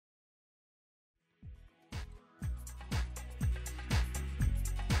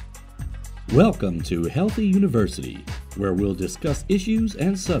Welcome to Healthy University, where we'll discuss issues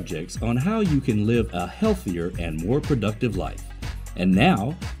and subjects on how you can live a healthier and more productive life. And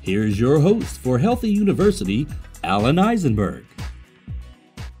now, here's your host for Healthy University, Alan Eisenberg.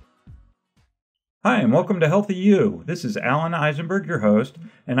 Hi, and welcome to Healthy U. This is Alan Eisenberg, your host,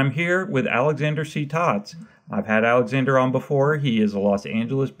 and I'm here with Alexander C Totz. I've had Alexander on before. He is a Los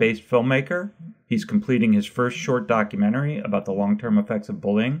Angeles-based filmmaker. He's completing his first short documentary about the long-term effects of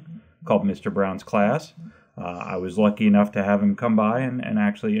bullying called Mr. Brown's Class. I was lucky enough to have him come by and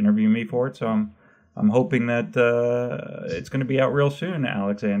actually interview me for it, so I'm hoping that it's going to be out real soon,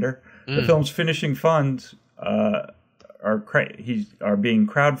 Alexander. The film's finishing funds are being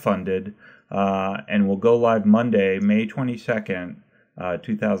crowdfunded and will go live Monday, May 22nd,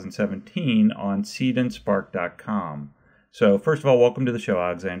 2017 on seedandspark.com. So first of all, welcome to the show,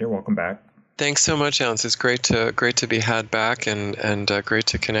 Alexander. Welcome back. Thanks so much, Alan. It's great to be had back and great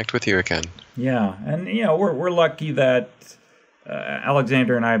to connect with you again. Yeah, and we're lucky that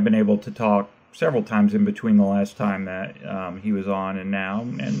Alexander and I have been able to talk several times in between the last time that he was on and now,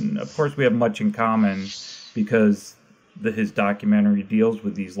 and of course we have much in common because his documentary deals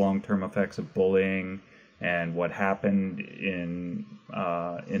with these long-term effects of bullying and what happened in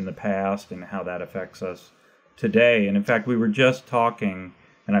the past and how that affects us today. And in fact, we were just talking,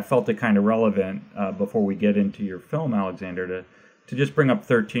 and I felt it kind of relevant before we get into your film, Alexander, to just bring up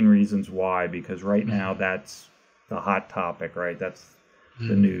 13 Reasons Why, because right now that's the hot topic, right? That's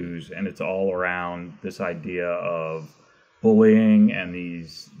the news, and it's all around this idea of bullying and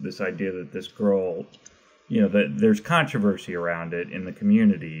this idea that this girl, that there's controversy around it in the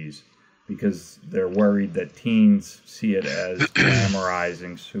communities because they're worried that teens see it as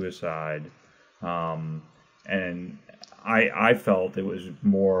glamorizing suicide. And I felt it was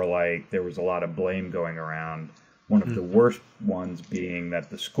more like there was a lot of blame going around. One of the worst ones being that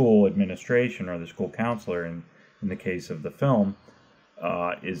the school administration or the school counselor, in the case of the film,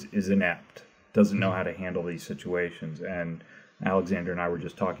 is inept, doesn't know how to handle these situations. And Alexander and I were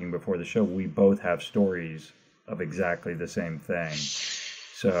just talking before the show. We both have stories of exactly the same thing.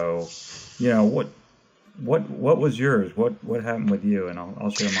 So, what was yours? What happened with you? And I'll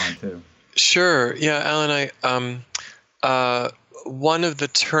share mine too. Sure. Yeah, Alan. One of the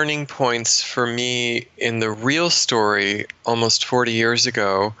turning points for me in the real story, almost 40 years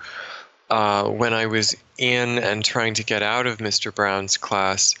ago, when I was in and trying to get out of Mr. Brown's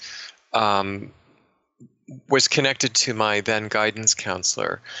class, was connected to my then guidance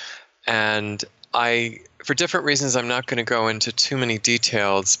counselor. And for different reasons, I'm not going to go into too many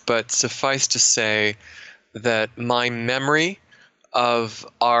details, but suffice to say that my memory of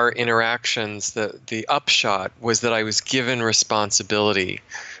our interactions, the upshot was that I was given responsibility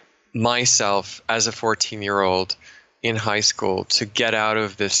myself as a 14-year-old in high school to get out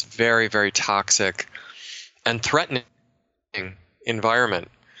of this very, very toxic and threatening environment.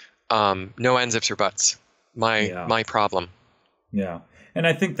 No ands, ifs, or buts. My problem. Yeah. And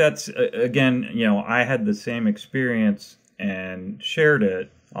I think that's, again, I had the same experience and shared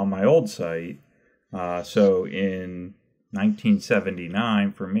it on my old site. So in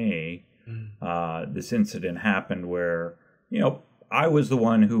 1979, for me, this incident happened where, I was the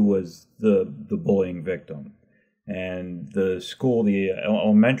one who was the bullying victim. And the school, the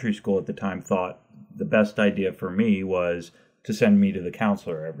elementary school at the time, thought the best idea for me was to send me to the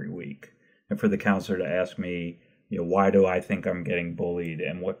counselor every week. And for the counselor to ask me, why do I think I'm getting bullied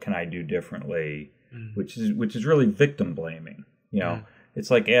and what can I do differently, which is really victim blaming. It's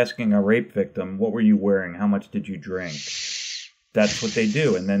like asking a rape victim, what were you wearing? How much did you drink? That's what they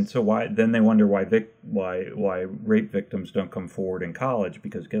do. And then they wonder why rape victims don't come forward in college,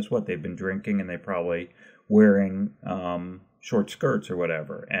 because guess what? They've been drinking and they probably wearing short skirts or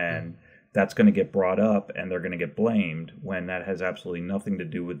whatever. And that's going to get brought up and they're going to get blamed when that has absolutely nothing to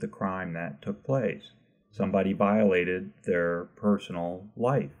do with the crime that took place. Somebody violated their personal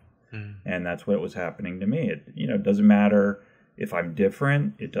life. And that's what was happening to me. It doesn't matter if I'm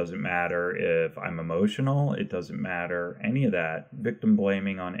different. It doesn't matter if I'm emotional. It doesn't matter any of that. Victim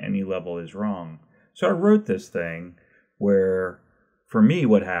blaming on any level is wrong. So I wrote this thing where, for me,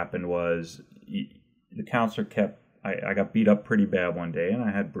 what happened was the counselor I got beat up pretty bad one day, and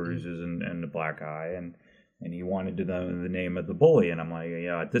I had bruises and a black eye, and he wanted to know the name of the bully. And I'm like,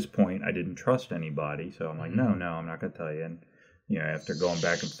 at this point, I didn't trust anybody. So I'm like, no, I'm not going to tell you. And, after going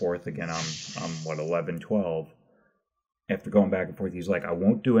back and forth again, I'm 11, 12. After going back and forth, he's like, I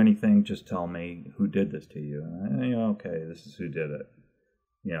won't do anything. Just tell me who did this to you. And okay, this is who did it.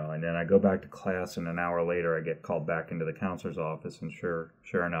 And then I go back to class, and an hour later, I get called back into the counselor's office. And sure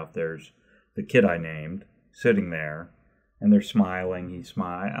enough, there's the kid I named sitting there. and they're smiling.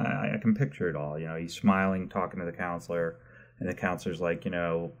 I can picture it all. He's smiling, talking to the counselor, and the counselor's like,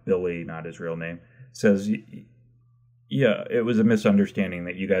 Billy, not his real name, says, yeah, it was a misunderstanding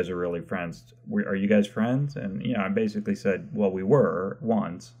that you guys are really friends. Are you guys friends? And, I basically said, well, we were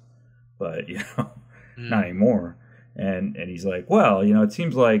once, but, not anymore. And he's like, well, it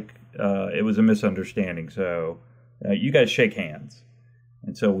seems like it was a misunderstanding. So you guys shake hands.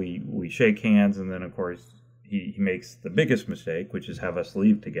 And so we shake hands. And then, of course, he makes the biggest mistake, which is have us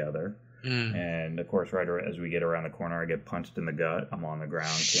leave together. And, of course, right as we get around the corner, I get punched in the gut. I'm on the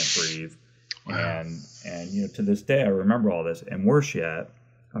ground, can't breathe. Wow. And to this day, I remember all this. And worse yet,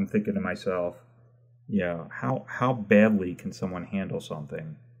 I'm thinking to myself, how badly can someone handle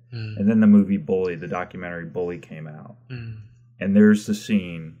something? And then the movie Bully, the documentary Bully, came out. And there's the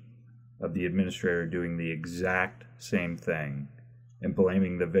scene of the administrator doing the exact same thing and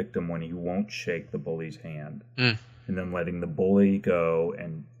blaming the victim when he won't shake the bully's hand. And then letting the bully go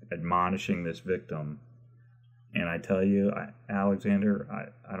and admonishing this victim. And I tell you, Alexander,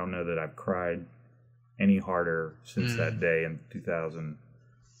 I don't know that I've cried any harder since that day in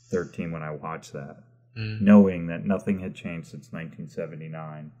 2013 when I watched that, knowing that nothing had changed since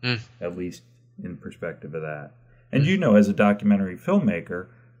 1979, at least in perspective of that. And as a documentary filmmaker,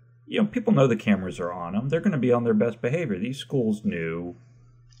 people know the cameras are on them. They're going to be on their best behavior. These schools knew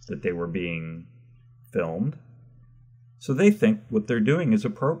that they were being filmed, so they think what they're doing is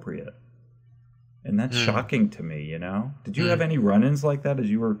appropriate. And that's shocking to me, Did you have any run-ins like that as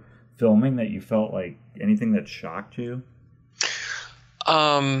you were filming that you felt like anything that shocked you?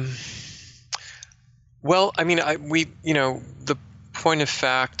 Well, I mean, the point of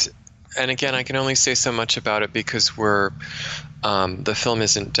fact, and again, I can only say so much about it because the film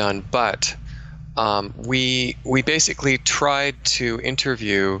isn't done, but we basically tried to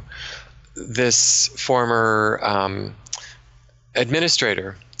interview this former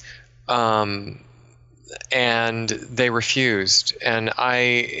administrator, and they refused. And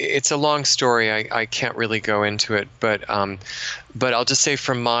it's a long story. I can't really go into it, but I'll just say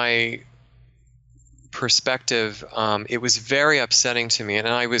from my perspective, it was very upsetting to me, and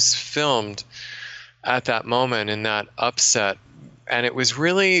I was filmed at that moment in that upset, and it was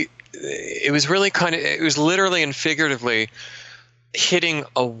literally and figuratively hitting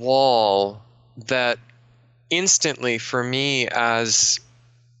a wall that instantly, for me as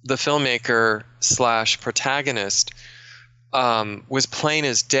the filmmaker / protagonist, was plain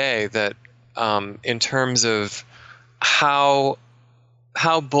as day that in terms of how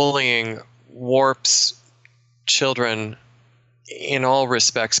bullying warps children in all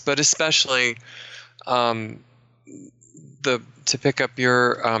respects, but especially to pick up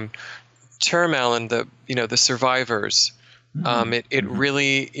your term, Alan, the survivors. It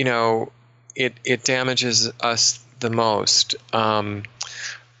really it damages us the most.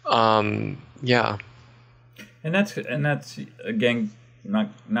 Yeah. And that's again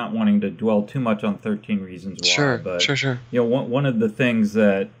not wanting to dwell too much on 13 Reasons Why. Sure. One of the things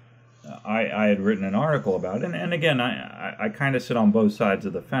that I had written an article about, and again I kind of sit on both sides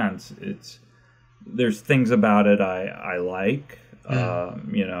of the fence. There's things about it I like,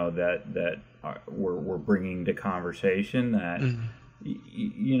 that we're bringing to conversation that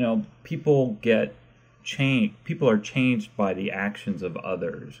people get changed. People are changed by the actions of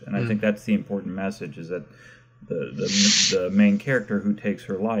others, and I think that's the important message: is that the main character who takes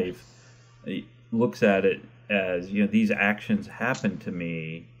her life looks at it as these actions happened to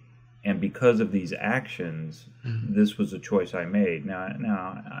me, and because of these actions, this was a choice I made.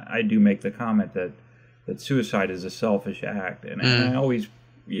 Now I do make the comment that suicide is a selfish act, and I always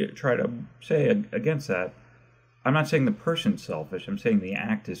try to say against that. I'm not saying the person's selfish. I'm saying the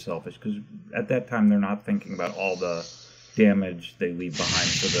act is selfish, because at that time they're not thinking about all the damage they leave behind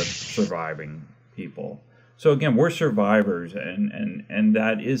for the surviving people. So again, we're survivors, and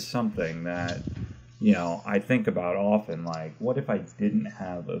that is something that I think about often. Like, what if I didn't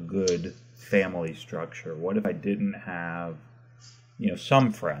have a good family structure? What if I didn't have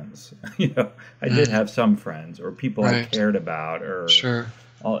some friends? I did have some friends or people I cared about, or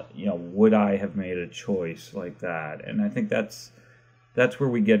would I have made a choice like that? And I think that's where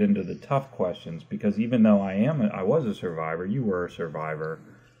we get into the tough questions, because even though I was a survivor, you were a survivor,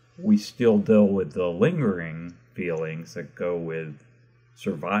 we still deal with the lingering feelings that go with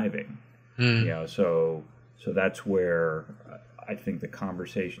surviving. So that's where I think the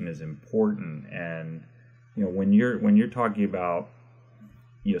conversation is important. And when you're talking about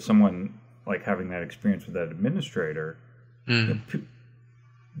someone like having that experience with that administrator,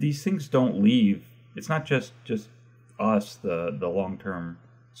 these things don't leave. It's not just us, the long-term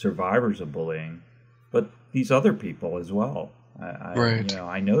survivors of bullying. but these other people as well. Right.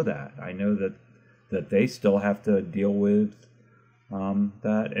 I know that. I know that they still have to deal with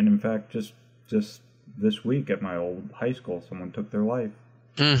that. And in fact, just this week at my old high school, someone took their life.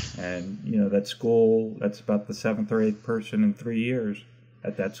 And that school, that's about the 7th or 8th person in 3 years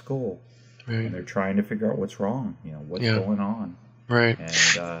at that school. Right. And they're trying to figure out what's wrong, what's going on. Right.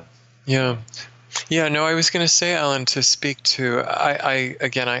 And yeah, no, I was going to say, Alan, to speak to, I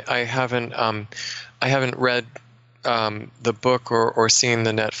haven't read the book or seen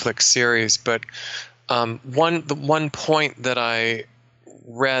the Netflix series, but the one point that I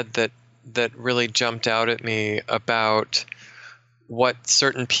read that really jumped out at me about what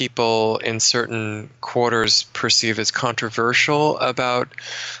certain people in certain quarters perceive as controversial about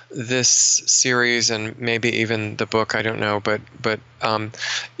this series and maybe even the book, I don't know, but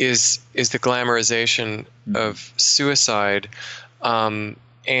is the glamorization of suicide. And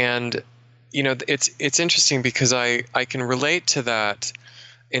it's interesting because I can relate to that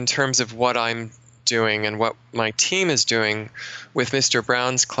in terms of what I'm doing and what my team is doing with Mr.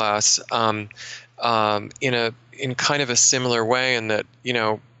 Brown's class, in kind of a similar way, in that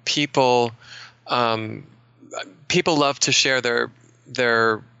people love to share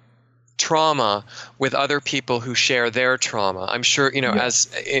their trauma with other people who share their trauma. I'm sure as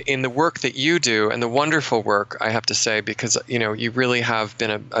in the work that you do, and the wonderful work, I have to say, because you really have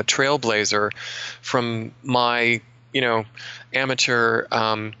been a trailblazer from my amateur,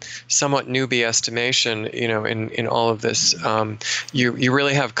 somewhat newbie estimation, in all of this. You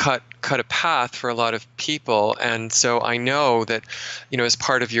really have cut a path for a lot of people, and so I know that as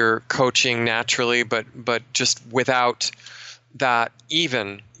part of your coaching naturally, but just without that,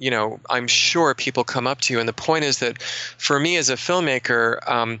 even I'm sure people come up to you, and the point is that for me as a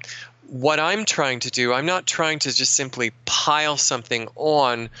filmmaker, what I'm trying to do, I'm not trying to just simply pile something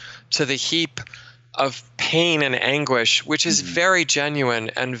on to the heap of pain and anguish, which is very genuine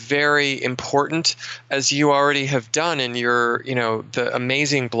and very important, as you already have done in your, the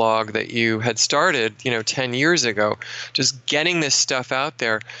amazing blog that you had started, 10 years ago, just getting this stuff out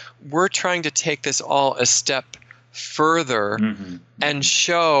there. We're trying to take this all a step further and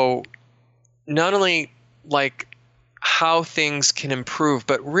show not only like how things can improve,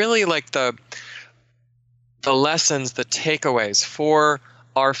 but really like the lessons, the takeaways for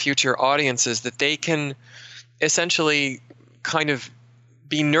our future audiences that they can essentially kind of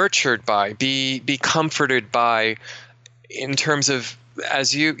be nurtured by, be comforted by, in terms of,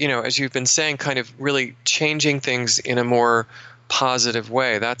 as you've been saying, kind of really changing things in a more positive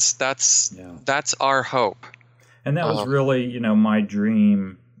way. That's our hope. And that was really, my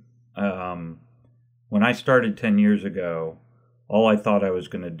dream. When I started 10 years ago, all I thought I was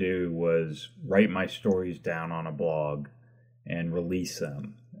going to do was write my stories down on a blog and release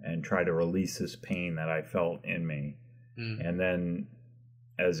them and try to release this pain that I felt in me. And then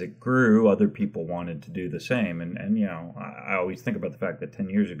as it grew, other people wanted to do the same. And I always think about the fact that 10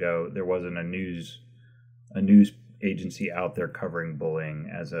 years ago, there wasn't a news agency out there covering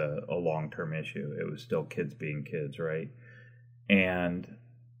bullying as a long-term issue. It was still kids being kids, right? And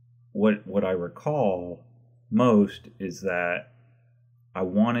what I recall most is that I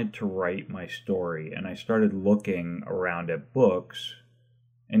wanted to write my story, and I started looking around at books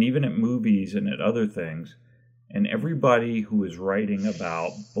and even at movies and at other things, and everybody who was writing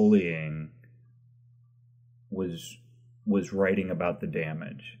about bullying was writing about the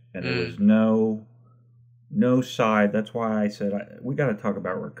damage, and there was no side. That's why I said we got to talk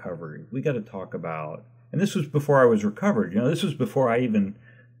about recovery. We got to talk about, and this was before I was recovered. This was before I even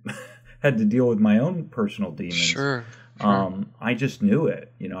had to deal with my own personal demons. Sure. I just knew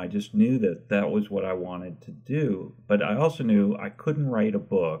it. I just knew that was what I wanted to do. But I also knew I couldn't write a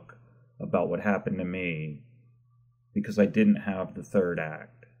book about what happened to me because I didn't have the third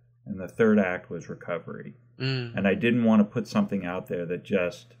act. And the third act was recovery. And I didn't want to put something out there that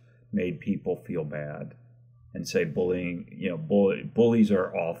just made people feel bad and say bullying, bullies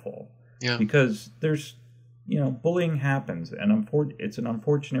are awful. Yeah. Because there's, bullying happens. And it's an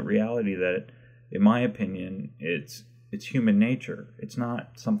unfortunate reality that, in my opinion, it's human nature. It's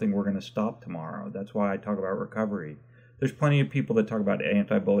not something we're going to stop tomorrow. That's why I talk about recovery. There's plenty of people that talk about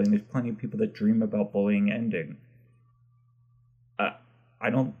anti-bullying. There's plenty of people that dream about bullying ending. I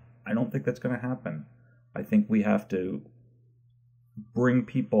don't think that's going to happen. I think we have to bring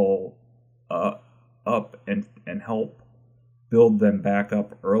people up and help build them back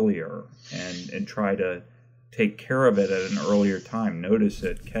up earlier and try to take care of it at an earlier time. Notice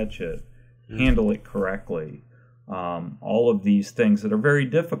it, catch it, handle it correctly. All of these things that are very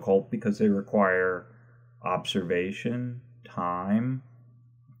difficult because they require observation, time,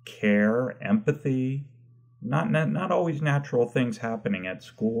 care, empathy, not always natural things happening at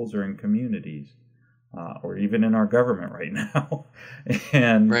schools or in communities, or even in our government right now.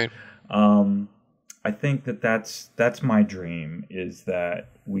 And right. I think that's my dream, is that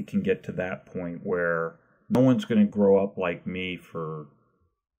we can get to that point where no one's going to grow up like me for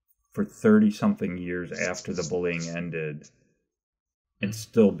 30-something years after the bullying ended and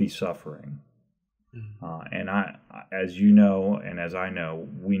still be suffering. And as you know, and as I know,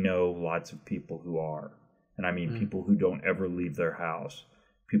 we know lots of people who are. And I mean people who don't ever leave their house,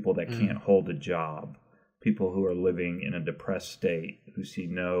 people that can't hold a job, people who are living in a depressed state, who see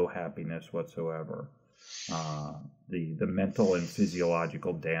no happiness whatsoever. The mental and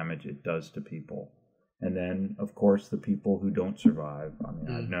physiological damage it does to people. And then, of course, the people who don't survive. I mean,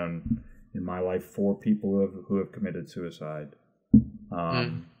 I've known in my life 4 people who have committed suicide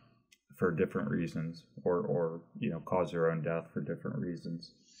for different reasons, or caused their own death for different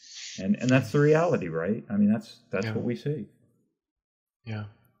reasons. And that's the reality, right? I mean, that's what we see. Yeah.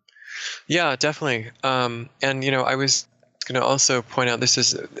 Yeah, definitely. And, I was going to also point out, this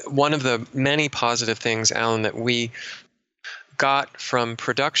is one of the many positive things, Alan, that we got from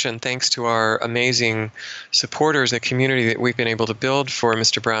production, thanks to our amazing supporters, the community that we've been able to build for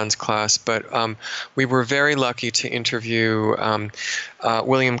Mr. Brown's class. But we were very lucky to interview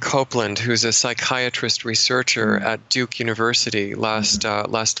William Copeland, who's a psychiatrist researcher at Duke University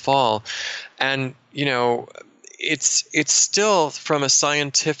last fall. And, it's still, from a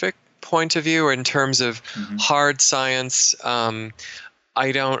scientific point of view, or in terms of hard science, I'm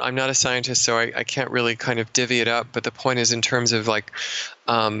not a scientist, so I can't really kind of divvy it up. But the point is, in terms of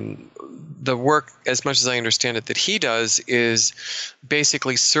the work, as much as I understand it, that he does is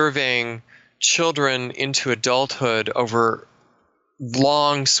basically surveying children into adulthood over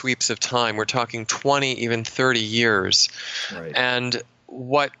long sweeps of time. We're talking 20, even 30 years. Right. And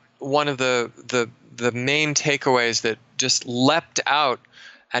one of the main takeaways that just leapt out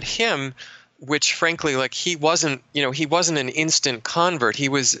at him, which frankly, he wasn't an instant convert. He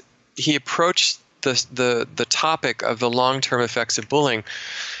approached the topic of the long-term effects of bullying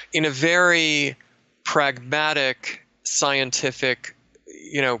in a very pragmatic, scientific,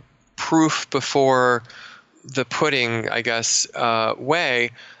 proof before the pudding, I guess,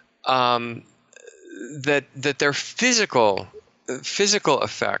 way, that they're physical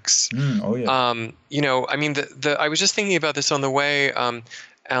effects. Oh yeah. I mean, I was just thinking about this on the way,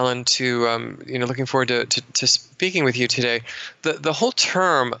 Alan, to looking forward to speaking with you today. The whole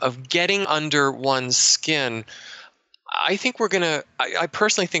term of getting under one's skin, I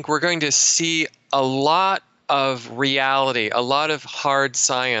personally think we're going to see a lot of reality, a lot of hard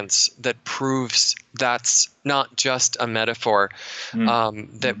science that proves that's not just a metaphor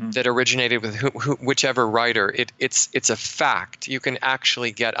that originated with whichever writer. It's a fact. You can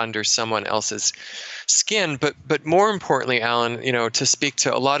actually get under someone else's skin. But more importantly, Alan, to speak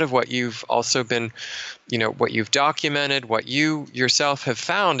to a lot of what you've also been, what you've documented, what you yourself have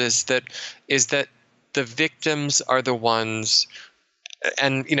found is that the victims are the ones.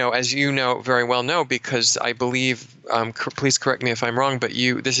 And, as you very well know, because I believe, please correct me if I'm wrong, but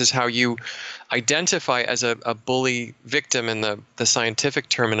this is how you identify as a bully victim in the scientific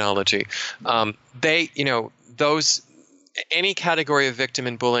terminology. Any category of victim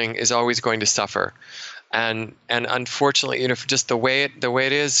in bullying is always going to suffer. And unfortunately, just the way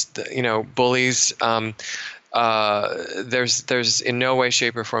it is, bullies, there's in no way,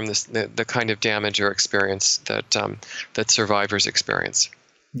 shape, or form the kind of damage or experience that survivors experience.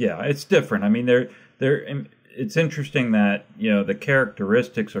 Yeah, it's different. I mean, it's interesting that the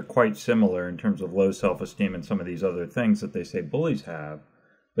characteristics are quite similar in terms of low self-esteem and some of these other things that they say bullies have,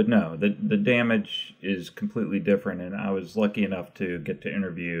 but no, the damage is completely different. And I was lucky enough to get to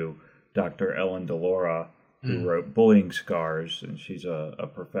interview Dr. Ellen DeLaura, who wrote Bullying Scars, and she's a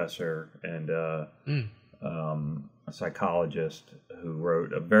professor and a psychologist who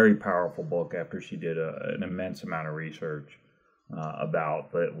wrote a very powerful book after she did an immense amount of research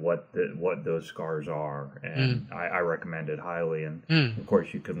about what those scars are, and I recommend it highly. And of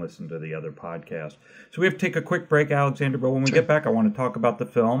course, you can listen to the other podcast. So we have to take a quick break, Alexander. But when we get back, I want to talk about the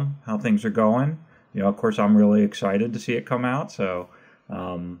film, how things are going. Of course, I'm really excited to see it come out. So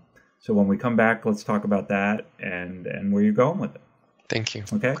when we come back, let's talk about that and where you're going with it. Thank you.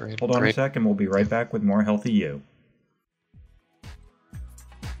 Okay, Great. Hold on a second. We'll be right back with more Healthy You.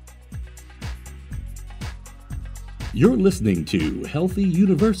 You're listening to Healthy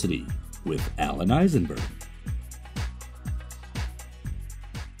University with Alan Eisenberg.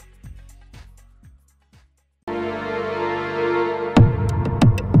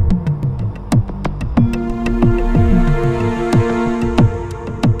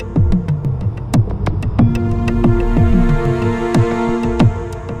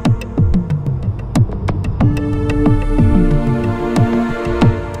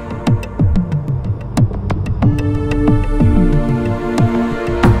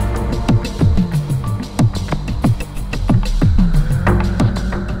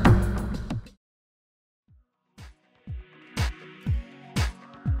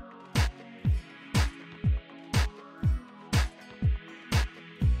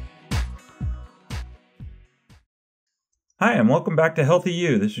 Hi, and welcome back to Healthy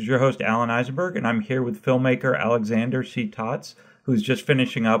You. This is your host, Alan Eisenberg, and I'm here with filmmaker Alexander C Totz, who's just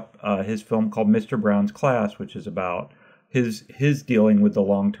finishing up his film called Mr. Brown's Class, which is about his dealing with the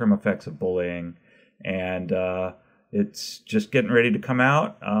long-term effects of bullying. And it's just getting ready to come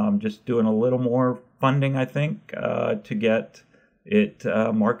out. Just doing a little more funding, I think, to get it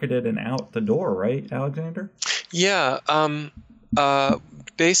marketed and out the door, right, Alexander? Yeah.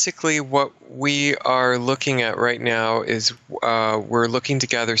 Basically, what we are looking at right now is we're looking to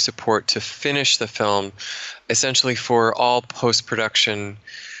gather support to finish the film, essentially for all post-production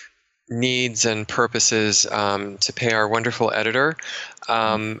needs and purposes, to pay our wonderful editor,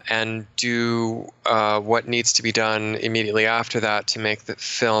 and do what needs to be done immediately after that to make the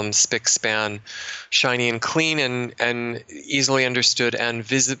film spick-span, shiny and clean, and easily understood and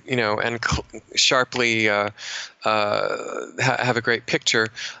sharply have a great picture,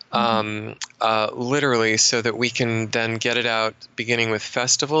 literally, so that we can then get it out beginning with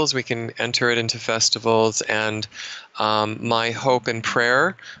festivals. We can enter it into festivals, and my hope and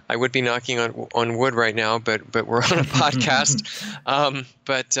prayer, I would be knocking on wood right now, but we're on a podcast,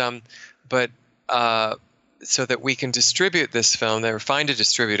 so that we can distribute this film, or find a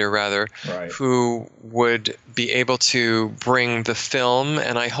distributor rather, Right. who would be able to bring the film,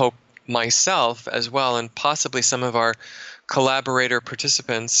 and I hope myself as well, and possibly some of our collaborator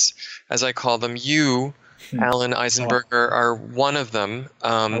participants, as I call them. You, Alan Eisenberg, are one of them.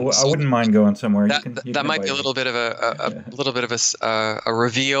 I wouldn't mind going somewhere. That might be a little bit of a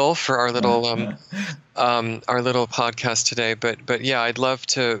reveal for our little podcast today. But yeah, I'd love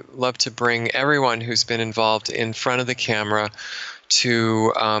to bring everyone who's been involved in front of the camera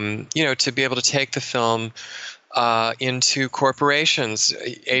to to be able to take the film into corporations,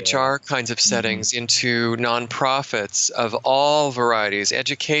 HR kinds of settings, into nonprofits of all varieties,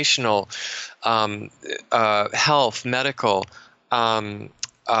 educational, health, medical,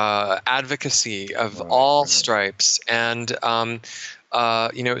 advocacy of all stripes, and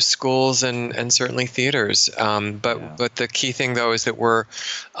schools and certainly theaters. But the key thing though is that we're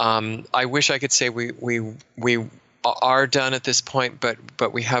I wish I could say we are done at this point,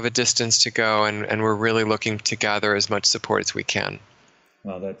 but we have a distance to go, and we're really looking to gather as much support as we can.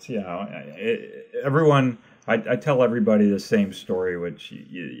 Well, that's, everyone, I tell everybody the same story, which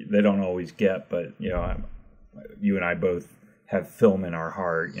they don't always get, but, you and I both have film in our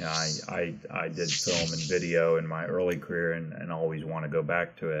heart. I did film and video in my early career and always want to go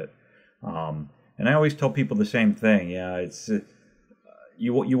back to it. And I always tell people the same thing. It's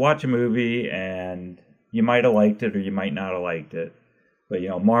you watch a movie and you might have liked it or you might not have liked it. But,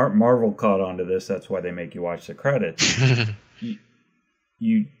 Marvel caught on to this. That's why they make you watch the credits.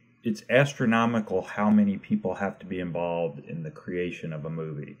 It's astronomical how many people have to be involved in the creation of a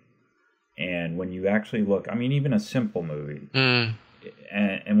movie. And when you actually look, even a simple movie,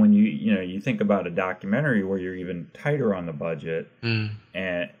 and when you think about a documentary where you're even tighter on the budget,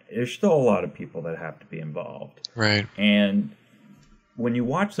 and there's still a lot of people that have to be involved. Right. And when you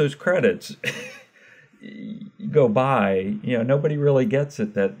watch those credits, you go by, nobody really gets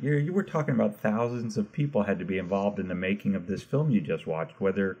it that you were talking about thousands of people had to be involved in the making of this film you just watched.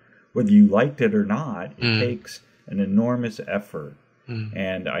 Whether you liked it or not, it takes an enormous effort.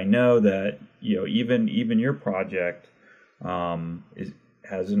 And I know that even your project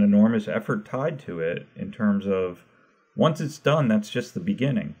has an enormous effort tied to it in terms of once it's done, that's just the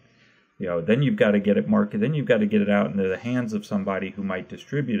beginning. Then you've got to get it marketed. Then you've got to get it out into the hands of somebody who might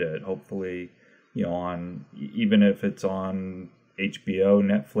distribute it. Hopefully, on, even if it's on HBO,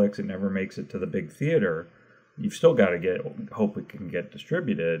 Netflix, it never makes it to the big theater. You've still got to hope it can get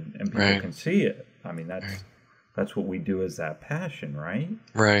distributed and people can see it. That's what we do, is that passion, right?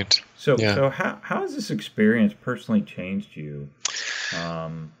 Right. So how has this experience personally changed you?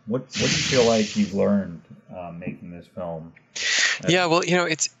 What do you feel like you've learned making this film? Yeah, well,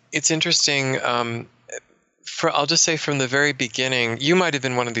 it's interesting. I'll just say from the very beginning, you might have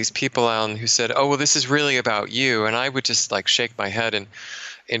been one of these people, Alan, who said, "Oh, well, this is really about you," and I would just shake my head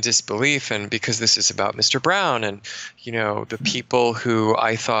in disbelief, and because this is about Mr. Brown and the people who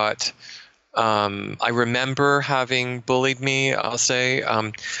I thought. I remember having bullied me, I'll say,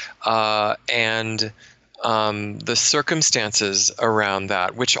 and the circumstances around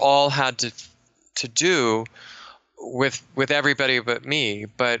that, which all had to do with everybody but me.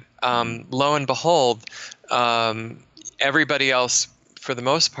 But lo and behold, everybody else, for the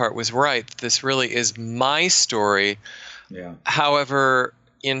most part, was right. This really is my story. Yeah. However,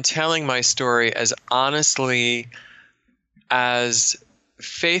 in telling my story as honestly, as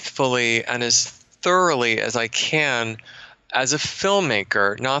faithfully, and as thoroughly as I can, as a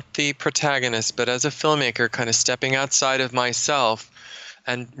filmmaker, not the protagonist, but as a filmmaker, kind of stepping outside of myself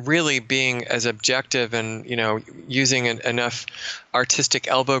and really being as objective and, using enough artistic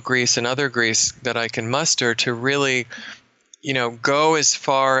elbow grease and other grease that I can muster to really, go as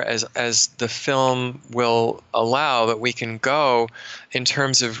far as the film will allow that we can go in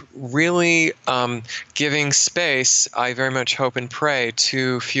terms of really giving space, I very much hope and pray,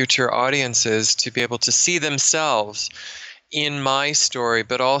 to future audiences to be able to see themselves in my story,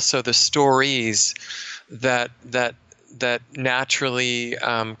 but also the stories that naturally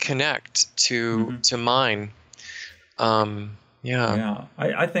connect to mine. Yeah.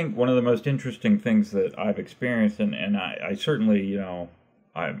 I think one of the most interesting things that I've experienced, and I certainly,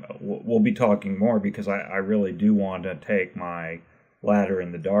 we'll be talking more because I really do want to take my Ladder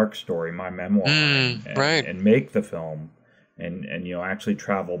in the Dark story, my memoir, and make the film and actually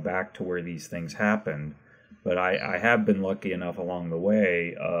travel back to where these things happened. But I have been lucky enough along the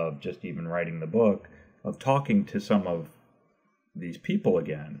way of just even writing the book, of talking to some of these people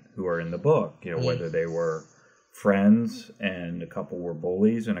again who are in the book, whether they were friends and a couple were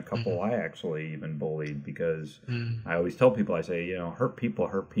bullies and a couple I actually even bullied, because I always tell people, I say, hurt people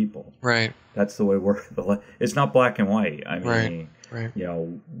hurt people. Right. That's the way it's not black and white. I mean, right.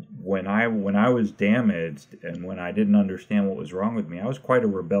 When I was damaged and when I didn't understand what was wrong with me, I was quite a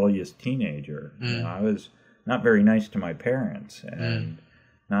rebellious teenager. I was not very nice to my parents and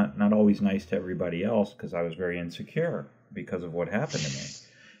not always nice to everybody else because I was very insecure because of what happened to me.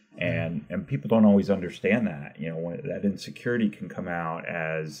 And people don't always understand that. When that insecurity can come out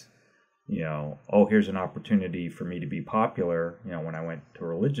as, oh, here's an opportunity for me to be popular. When I went to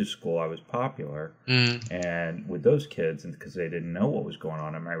religious school, I was popular. And with those kids, and because they didn't know what was going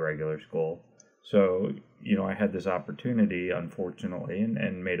on in my regular school. So, I had this opportunity, unfortunately,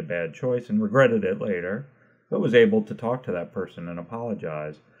 and made a bad choice and regretted it later, but was able to talk to that person and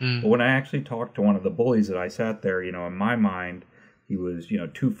apologize. But when I actually talked to one of the bullies that I sat there, in my mind, he was,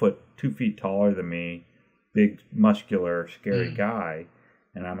 2 feet taller than me, big, muscular, scary guy.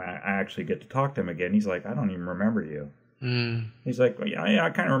 And I actually get to talk to him again. He's like, I don't even remember you. He's like, well, yeah, I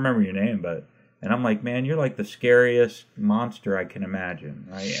kind of remember your name, but... And I'm like, man, you're like the scariest monster I can imagine,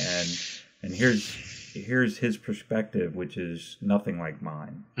 right? And here's his perspective, which is nothing like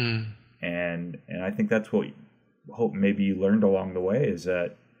mine. And I think that's what I hope maybe you learned along the way, is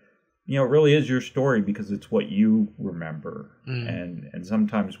that, it really is your story because it's what you remember. And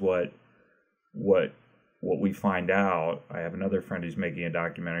sometimes what we find out, I have another friend who's making a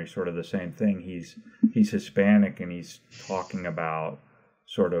documentary, sort of the same thing. He's Hispanic, and he's talking about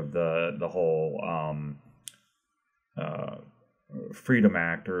sort of the whole Freedom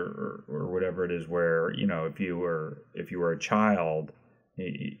Act or whatever it is, where, if you were a child,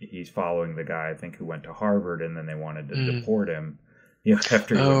 he's following the guy, I think, who went to Harvard, and then they wanted to deport him.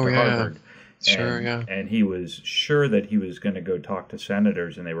 After he went to Harvard. And he was sure that he was going to go talk to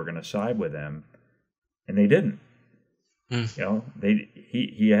senators and they were going to side with him. And they didn't.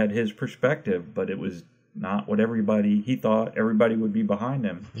 He had his perspective, but it was not what he thought everybody would be behind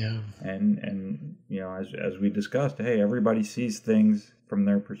him. And as we discussed, hey, everybody sees things from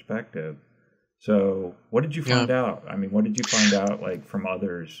their perspective. So what did you find out? I mean, what did you find out, like, from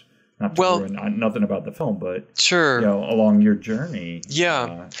others? Not to ruin nothing about the film, but along your journey,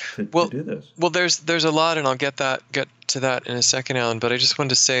 to do this. Well, there's a lot, and I'll get to that in a second, Alan. But I just wanted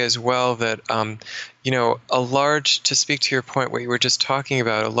to say as well that to speak to your point, what you were just talking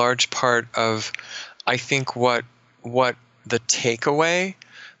about, a large part of, I think, what the takeaway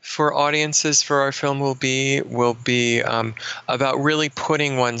for audiences for our film will be about really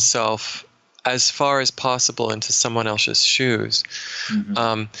putting oneself as far as possible into someone else's shoes.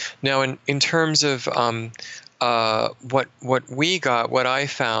 Now, in terms of what we got, what I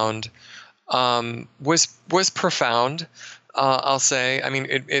found was profound. I'll say. I mean,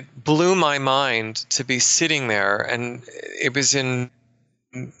 it blew my mind to be sitting there, and it was in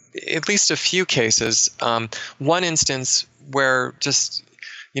at least a few cases. One instance where just,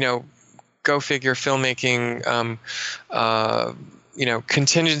 go figure, filmmaking.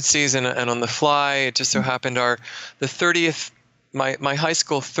 Contingencies and on the fly. It just so happened the 30th, my high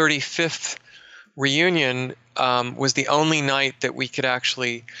school 35th reunion was the only night that we could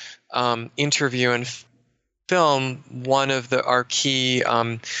actually interview and film one of our key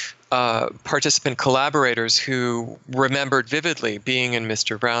participant collaborators who remembered vividly being in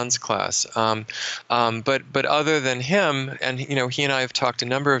Mr. Brown's class. But other than him, and he and I have talked a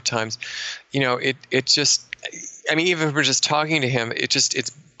number of times, it just, I mean, even if we're just talking to him,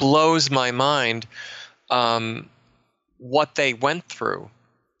 it blows my mind what they went through,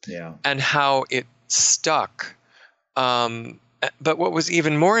 and how it stuck But what was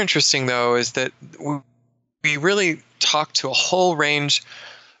even more interesting, though, is that we really talked to a whole range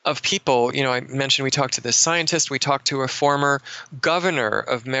of people. You know, I mentioned we talked to this scientist, we talked to a former governor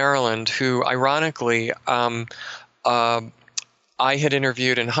of Maryland who, ironically, I had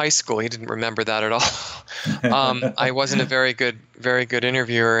interviewed in high school. He didn't remember that at all. I wasn't a very good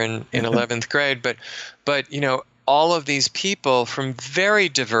interviewer in 11th grade, but you know, all of these people from very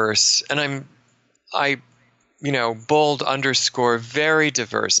diverse, and I you know, bold underscore very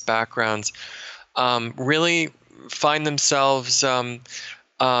diverse backgrounds, really find themselves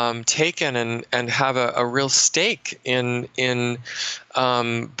taken and have a real stake in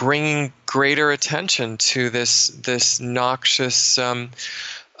bringing greater attention to this noxious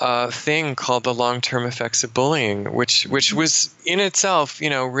thing called the long-term effects of bullying, which was in itself, you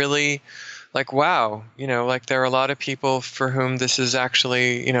know, really like, wow, you know, like there are a lot of people for whom this is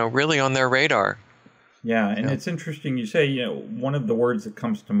actually, you know, really on their radar. Yeah, and it's interesting you say, you know, one of the words that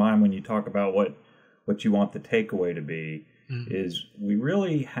comes to mind when you talk about what you want the takeaway to be is we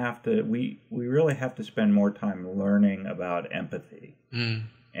really have to spend more time learning about empathy.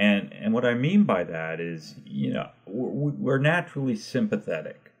 And what I mean by that is, you know, we're naturally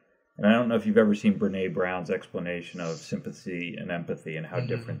sympathetic. And I don't know if you've ever seen Brené Brown's explanation of sympathy and empathy and how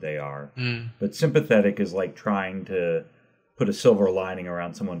different they are. But sympathetic is like trying to put a silver lining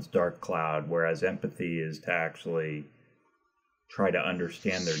around someone's dark cloud, whereas empathy is to actually try to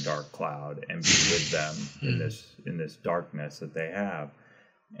understand their dark cloud and be with them in this darkness that they have.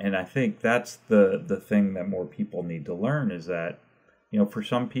 And I think that's the thing that more people need to learn is that, you know, for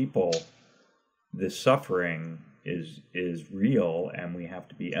some people, this suffering is real, and we have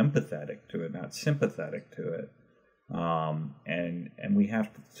to be empathetic to it, not sympathetic to it. And we have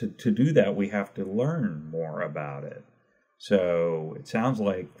to do that, we have to learn more about it. So it sounds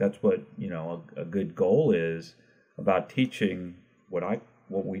like that's what, you know, a good goal is about teaching what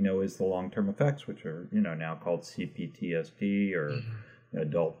we know is the long-term effects, which are, you know, now called CPTSD or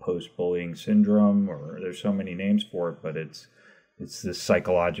adult post-bullying syndrome, or there's so many names for it, but it's this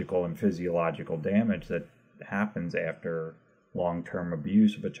psychological and physiological damage that happens after long-term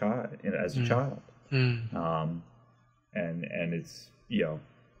abuse of a child as a child. And it's, you know,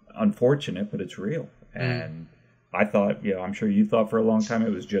 unfortunate, but it's real. And I thought, you know, I'm sure you thought for a long time it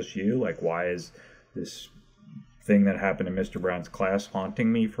was just you. Like, why is this thing that happened in Mr. Brown's class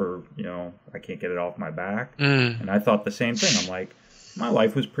haunting me for, you know, I can't get it off my back. And I thought the same thing. I'm like, my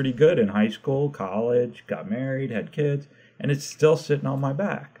life was pretty good in high school, college, got married, had kids, and it's still sitting on my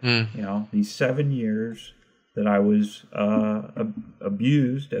back. You know, these 7 years that I was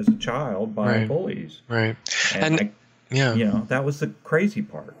abused as a child by bullies. And you know, that was the crazy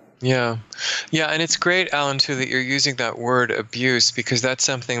part. Yeah. And it's great, Alan, too, that you're using that word abuse, because that's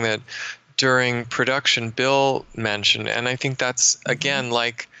something that during production Bill mentioned. And I think that's, again,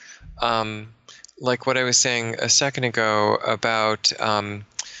 like what I was saying a second ago about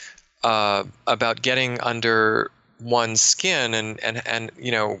getting under one's skin and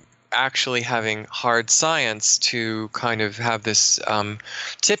you know, actually having hard science to kind of have this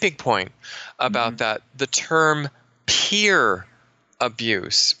tipping point about that. The term peer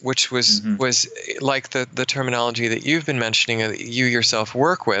abuse, which was like the terminology that you've been mentioning, that you yourself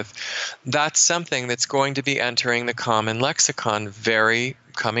work with, that's something that's going to be entering the common lexicon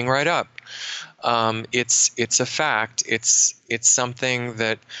coming right up. It's a fact. It's something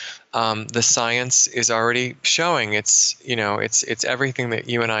that the science is already showing. It's, you know, it's everything that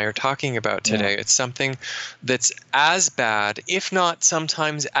you and I are talking about today. It's something that's as bad, if not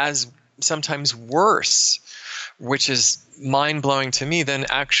sometimes worse, which is mind-blowing to me, than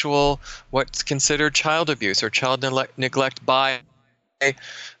actual what's considered child abuse or child neglect by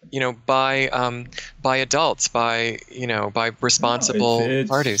adults, by responsible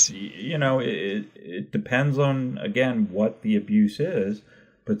parties. You know, it depends on, again, what the abuse is,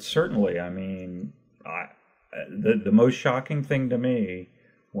 but certainly, I mean, the most shocking thing to me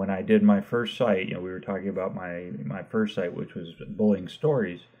when I did my first site, you know, we were talking about my first site, which was Bullying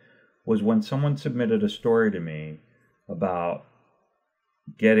Stories, was when someone submitted a story to me about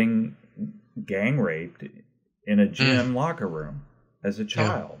getting gang raped in a gym locker room as a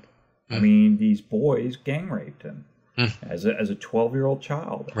child. I mean, these boys gang raped him as a 12-year-old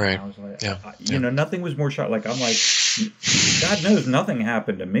child. Right. And I was like, you know, nothing was more shocking. Like, I'm like, God knows nothing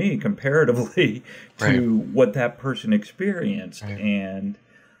happened to me comparatively to what that person experienced. And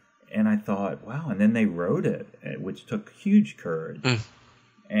I thought, wow. And then they wrote it, which took huge courage.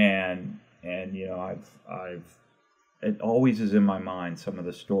 And you know, it always is in my mind, some of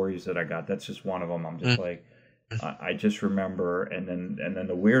the stories that I got. That's just one of them. I'm just like, I just remember, and then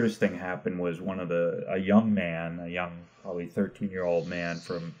the weirdest thing happened was a young probably 13-year-old man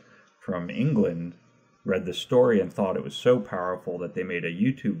from England read the story and thought it was so powerful that they made a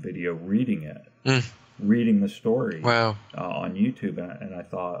YouTube video reading the story. Wow. On YouTube, and I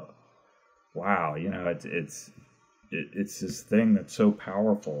thought, wow, it's this thing that's so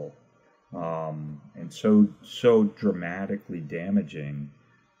powerful, and so dramatically damaging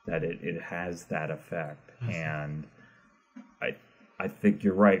that it has that effect. And I think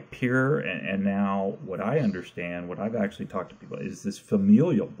you're right. Peer and now what I understand, what I've actually talked to people, is this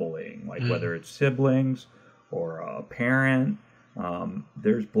familial bullying, like whether it's siblings or a parent.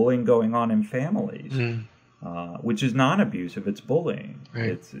 There's bullying going on in families, which is non-abusive. It's bullying. Right.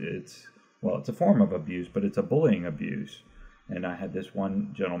 It's a form of abuse, but it's a bullying abuse. And I had this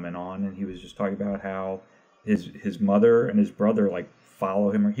one gentleman on, and he was just talking about how his mother and his brother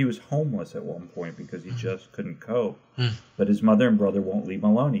follow him. He was homeless at one point because he just couldn't cope. But his mother and brother won't leave him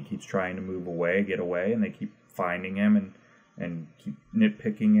alone. He keeps trying to move away, get away, and they keep finding him and keep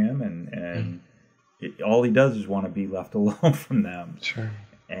nitpicking him, and all he does is want to be left alone from them. Sure.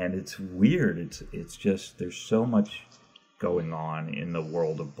 And it's weird. It's just, there's so much going on in the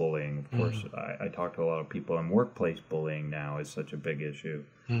world of bullying. Of course, I talk to a lot of people, and workplace bullying now is such a big issue.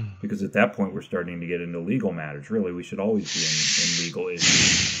 Because at that point, we're starting to get into legal matters. Really, we should always be in legal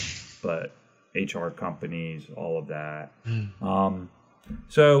issues. But HR companies, all of that.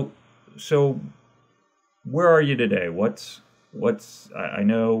 So where are you today? I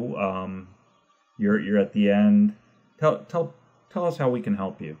know you're at the end. Tell us how we can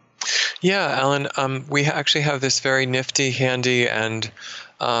help you. Yeah, Alan, we actually have this very nifty, handy, and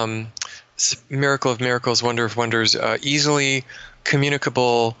miracle of miracles, wonder of wonders, easily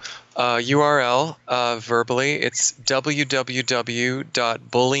communicable URL verbally. It's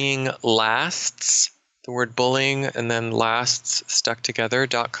www.bullyinglasts, the word bullying and then lasts stuck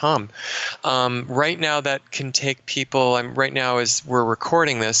together.com. Right now that can take people, right now as we're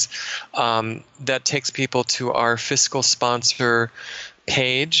recording this, that takes people to our fiscal sponsor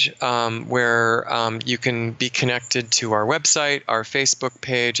page, where you can be connected to our website, our Facebook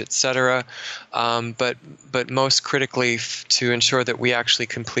page, etc. But most critically, to ensure that we actually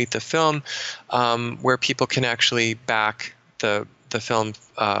complete the film, where people can actually back the film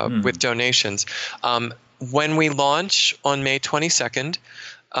with donations. When we launch on May 22nd,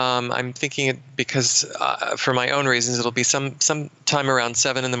 I'm thinking because for my own reasons, it'll be some time around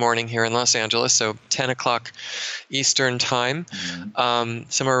 7 in the morning here in Los Angeles, so 10 o'clock Eastern time,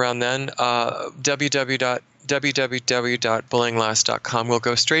 somewhere around then. www.bullyinglast.com will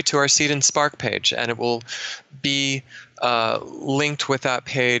go straight to our Seed and Spark page, and it will be linked with that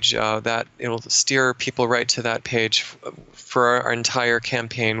page. That it will steer people right to that page for our entire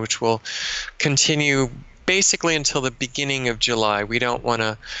campaign, which will continue basically until the beginning of July. We don't want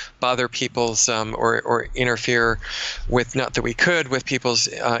to bother people's or interfere with, not that we could, with people's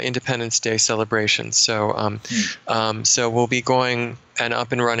Independence Day celebrations. So so we'll be going and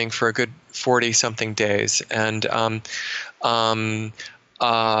up and running for a good 40-something days. And I'm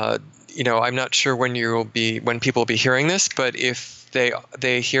not sure when people will be hearing this, but if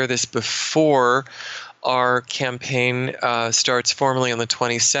they hear this before our campaign starts formally on the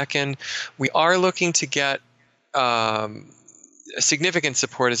 22nd. We are looking to get significant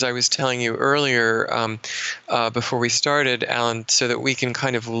support, as I was telling you earlier before we started, Alan, so that we can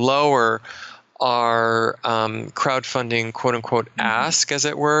kind of lower our crowdfunding, quote unquote, ask, as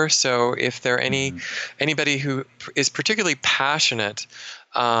it were. So if there anybody who is particularly passionate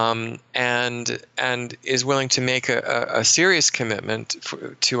and is willing to make a serious commitment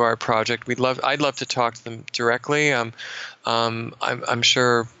to our project, I'd love to talk to them directly. I'm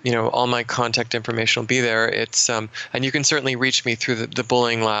sure all my contact information will be there. It's and you can certainly reach me through the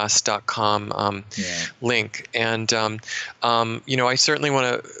bullyinglast.com link. And I certainly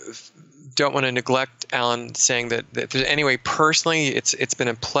don't want to neglect, Alan, saying that anyway, personally, it's been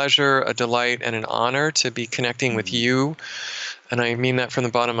a pleasure, a delight, and an honor to be connecting with you. And I mean that from the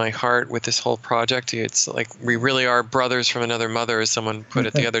bottom of my heart with this whole project. It's like we really are brothers from another mother, as someone put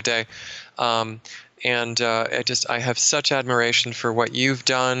it the other day. I have such admiration for what you've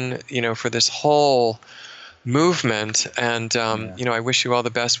done, for this whole movement. And, I wish you all the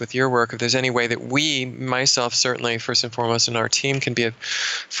best with your work. If there's any way that myself certainly, first and foremost, and our team can be of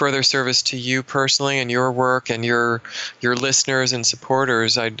further service to you personally and your work and your listeners and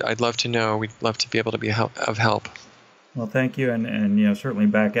supporters, I'd love to know. We'd love to be able to be of help. Well, thank you, and certainly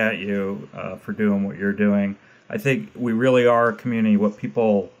back at you for doing what you're doing. I think we really are a community. What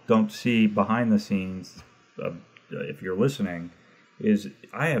people don't see behind the scenes, if you're listening, is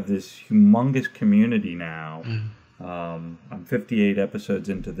I have this humongous community now. I'm 58 episodes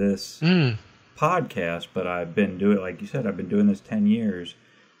into this podcast, but I've been doing, like you said, I've been doing this 10 years,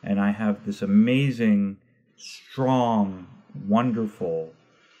 and I have this amazing, strong, wonderful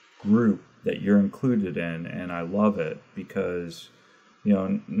group that you're included in, and I love it because,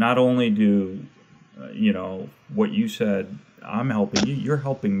 not only do, what you said, I'm helping you, you're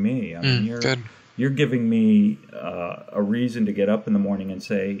helping me. I mean, you're giving me a reason to get up in the morning and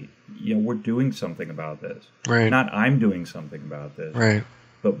say, we're doing something about this. Right. Not I'm doing something about this. Right.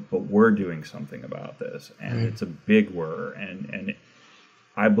 But we're doing something about this, and it's a big we're, and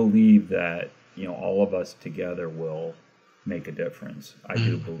I believe that all of us together will make a difference. I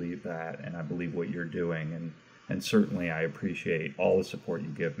do believe that, and I believe what you're doing, and certainly I appreciate all the support you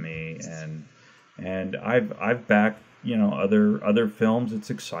give me, and I've backed other films.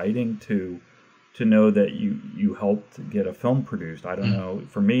 It's exciting to know that you helped get a film produced. I don't know.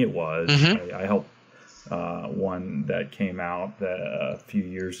 For me, it was. I helped one that came out a few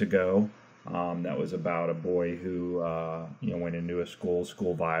years ago. That was about a boy who went into a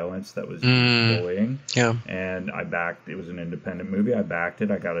school violence that was bullying. Yeah. And I backed. It was an independent movie. I backed it.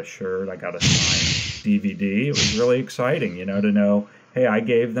 I got a shirt. I got a signed DVD. It was really exciting, to know, hey, I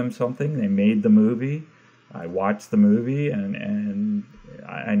gave them something. They made the movie. I watched the movie, and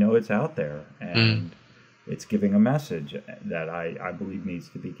I know it's out there, and it's giving a message that I believe needs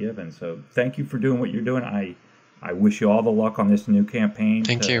to be given. So thank you for doing what you're doing. I wish you all the luck on this new campaign.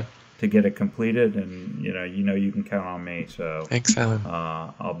 Thank you. To get it completed, and you can count on me. So thanks, Alan.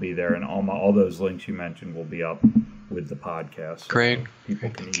 I'll be there, and all those links you mentioned will be up with the podcast. So great. People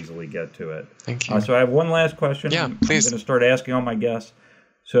can easily get to it. Thank you. So I have one last question. Yeah, please. I'm going to start asking all my guests.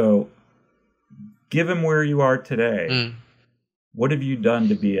 So, given where you are today, what have you done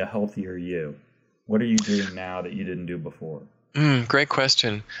to be a healthier you? What are you doing now that you didn't do before? Great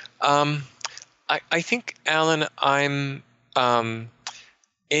question. I think, Alan, I'm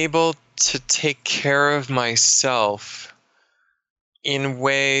able to take care of myself in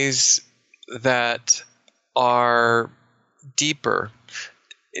ways that are deeper,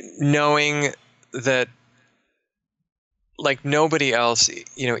 knowing that, like nobody else,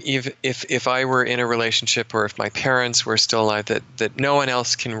 even if I were in a relationship, or if my parents were still alive, that no one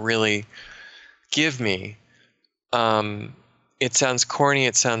else can really give me. It sounds corny,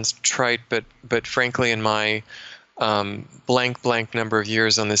 it sounds trite, but frankly, in my blank number of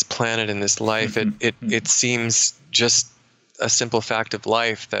years on this planet, in this life, it seems just a simple fact of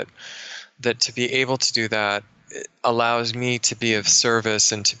life that to be able to do that allows me to be of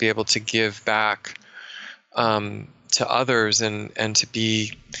service and to be able to give back to others, and to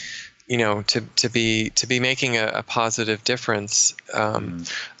be, to be making a positive difference in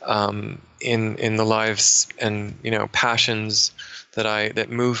the lives and passions that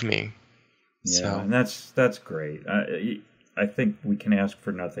move me. Yeah, so. And that's great. I think we can ask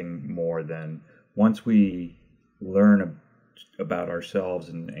for nothing more than, once we learn about ourselves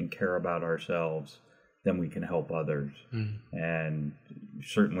and care about ourselves, then we can help others. And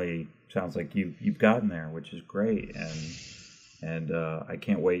certainly sounds like you've gotten there, which is great. And I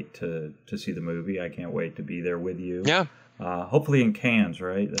can't wait to see the movie. I can't wait to be there with you. Yeah. Hopefully in Cannes,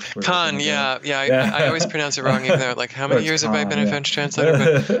 right? That's where Cannes, yeah. I always pronounce it wrong, even though, like, how many years have I been a French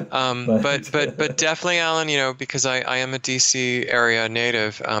translator? But definitely, Alan, because I am a DC area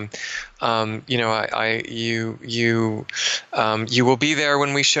native. You will be there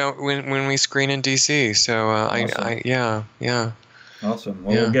when we screen in DC. So awesome. Awesome.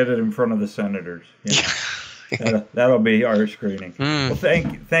 Well, we'll get it in front of the senators. That'll be our screening. Well,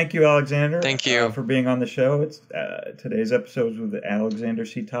 thank you, Alexander. Thank you for being on the show. It's today's episode with Alexander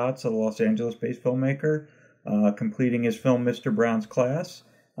C Totz, a Los Angeles-based filmmaker, completing his film Mr. Brown's Class.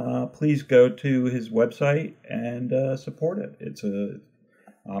 Please go to his website and support it. It's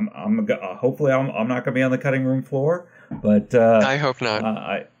hopefully I'm not going to be on the cutting room floor, but I hope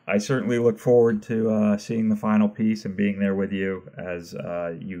not. I certainly look forward to seeing the final piece and being there with you as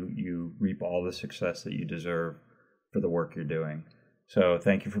you reap all the success that you deserve for the work you're doing. So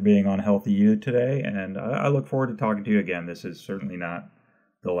thank you for being on Healthy You today, and I look forward to talking to you again. This is certainly not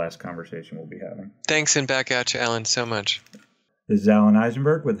the last conversation we'll be having. Thanks, and back at you, Alan, so much. This is Alan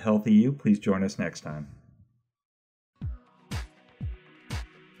Eisenberg with Healthy You. Please join us next time.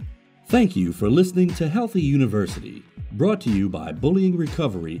 Thank you for listening to Healthy University, brought to you by Bullying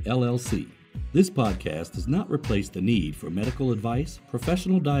Recovery, LLC. This podcast does not replace the need for medical advice,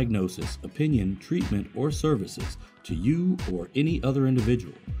 professional diagnosis, opinion, treatment, or services to you or any other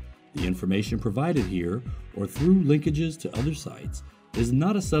individual. The information provided here or through linkages to other sites is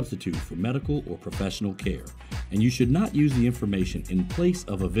not a substitute for medical or professional care, and you should not use the information in place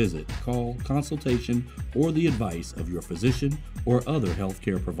of a visit, call, consultation, or the advice of your physician or other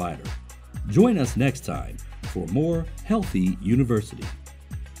healthcare provider. Join us next time for more Healthy University.